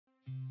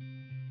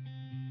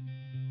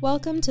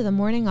Welcome to the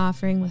Morning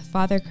Offering with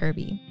Father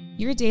Kirby,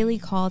 your daily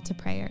call to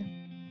prayer.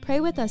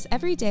 Pray with us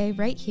every day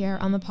right here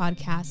on the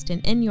podcast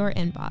and in your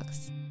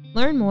inbox.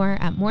 Learn more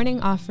at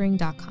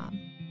morningoffering.com.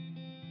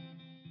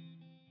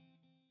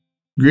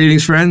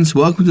 Greetings, friends.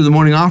 Welcome to the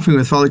Morning Offering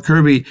with Father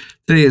Kirby.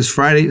 Today is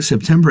Friday,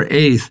 September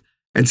 8th,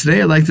 and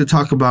today I'd like to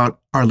talk about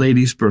Our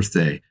Lady's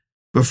birthday.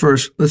 But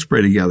first, let's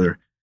pray together.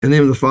 In the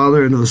name of the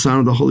Father, and of the Son,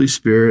 and of the Holy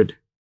Spirit.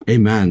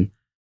 Amen.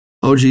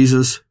 O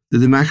Jesus, through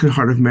the Immaculate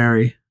Heart of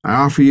Mary, I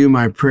offer you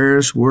my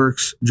prayers,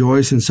 works,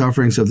 joys, and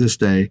sufferings of this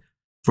day,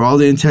 for all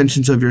the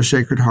intentions of your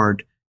Sacred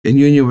Heart, in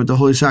union with the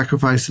holy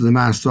sacrifice of the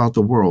Mass throughout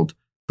the world,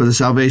 for the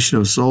salvation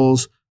of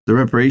souls, the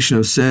reparation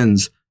of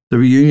sins, the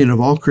reunion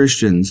of all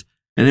Christians,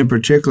 and in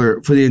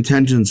particular for the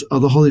intentions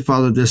of the Holy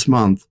Father this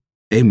month.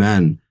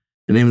 Amen.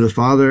 In the name of the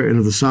Father, and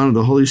of the Son, and of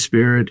the Holy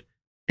Spirit.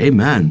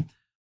 Amen.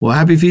 Well,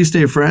 happy feast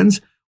day,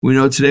 friends. We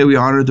know today we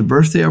honor the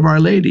birthday of Our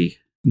Lady,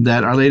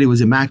 that Our Lady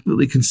was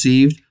immaculately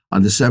conceived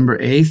on December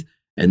 8th,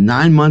 and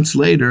 9 months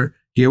later,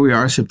 here we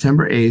are,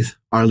 September 8th,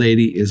 Our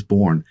Lady is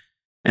born.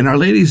 And Our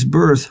Lady's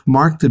birth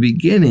marked the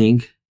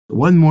beginning,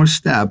 one more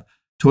step,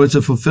 towards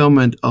the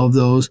fulfillment of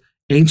those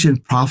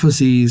ancient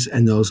prophecies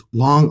and those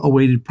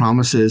long-awaited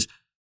promises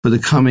for the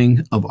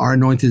coming of our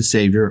anointed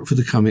Savior, for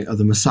the coming of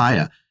the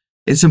Messiah.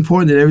 It's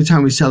important that every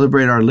time we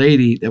celebrate Our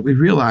Lady, that we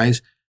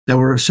realize that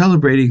we're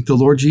celebrating the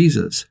Lord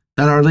Jesus,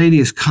 that Our Lady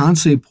is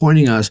constantly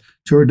pointing us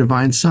to her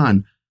divine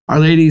Son. Our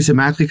Lady's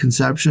Immaculate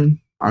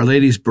Conception, Our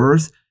Lady's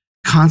birth,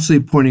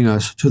 constantly pointing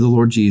us to the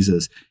Lord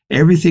Jesus.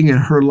 Everything in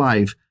her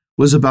life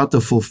was about the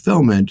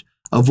fulfillment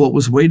of what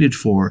was waited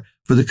for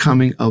the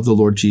coming of the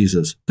Lord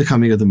Jesus, the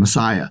coming of the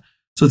Messiah.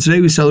 So today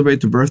we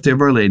celebrate the birthday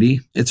of Our Lady.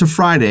 It's a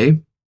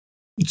Friday,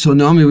 so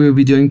normally we would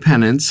be doing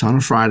penance on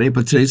a Friday,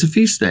 but today's a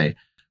feast day,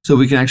 so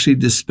we can actually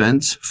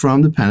dispense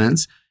from the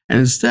penance and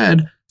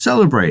instead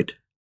celebrate.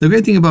 The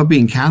great thing about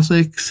being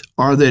Catholics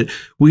are that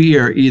we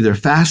are either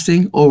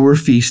fasting or we're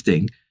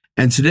feasting.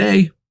 And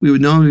today we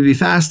would normally be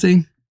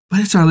fasting, but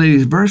it's Our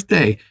Lady's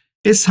birthday.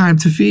 It's time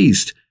to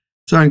feast.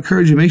 So I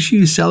encourage you, make sure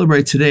you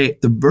celebrate today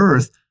the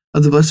birth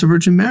of the Blessed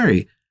Virgin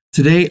Mary.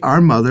 Today, our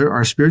mother,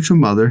 our spiritual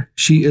mother,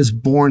 she is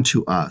born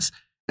to us.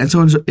 And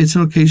so it's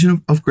an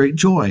occasion of great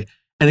joy.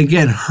 And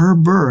again, her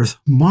birth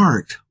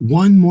marked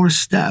one more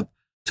step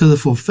to the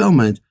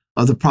fulfillment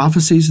of the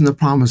prophecies and the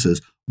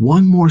promises,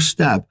 one more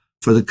step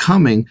for the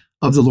coming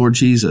of the Lord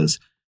Jesus.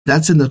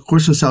 That's in the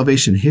course of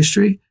salvation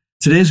history.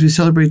 Today, as we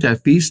celebrate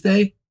that feast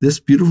day, this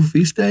beautiful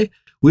feast day,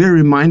 we are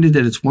reminded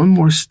that it's one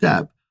more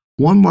step,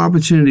 one more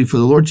opportunity for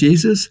the Lord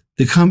Jesus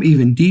to come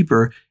even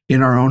deeper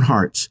in our own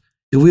hearts.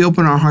 If we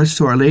open our hearts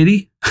to Our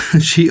Lady,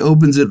 she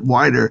opens it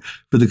wider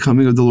for the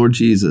coming of the Lord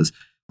Jesus.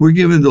 We're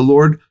giving the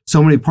Lord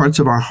so many parts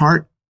of our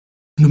heart,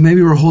 but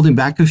maybe we're holding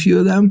back a few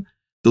of them.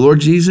 The Lord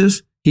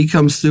Jesus, he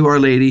comes through Our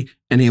Lady,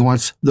 and he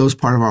wants those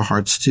part of our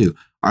hearts too.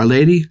 Our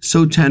Lady,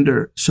 so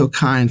tender, so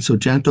kind, so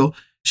gentle,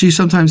 she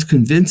sometimes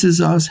convinces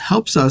us,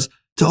 helps us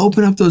to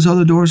open up those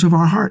other doors of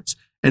our hearts.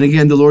 And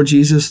again, the Lord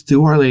Jesus,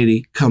 through Our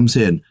Lady, comes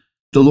in.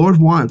 The Lord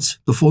wants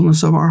the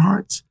fullness of our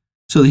hearts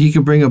so that he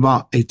can bring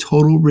about a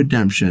total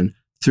redemption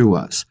through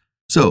us.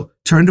 So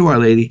turn to Our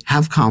Lady,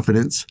 have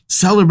confidence,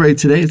 celebrate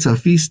today, it's a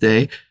feast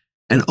day,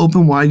 and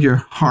open wide your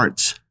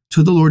hearts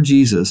to the Lord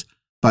Jesus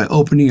by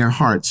opening your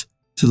hearts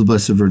to the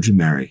Blessed Virgin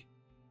Mary.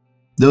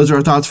 Those are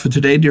our thoughts for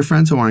today, dear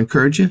friends. I want to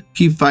encourage you,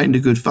 keep fighting the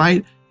good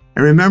fight.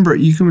 And remember,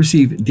 you can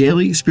receive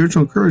daily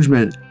spiritual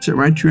encouragement sent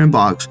right to your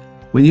inbox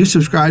when you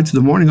subscribe to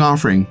the Morning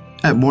Offering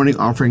at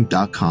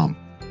morningoffering.com.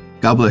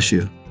 God bless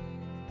you.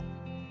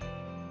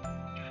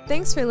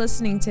 Thanks for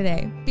listening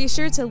today. Be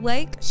sure to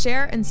like,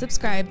 share, and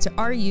subscribe to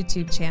our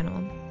YouTube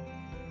channel.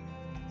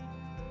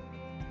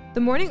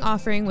 The Morning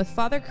Offering with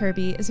Father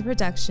Kirby is a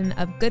production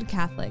of Good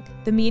Catholic,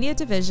 the media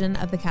division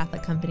of the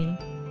Catholic Company.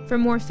 For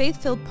more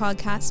faith-filled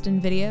podcasts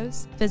and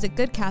videos, visit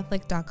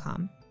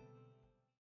goodcatholic.com.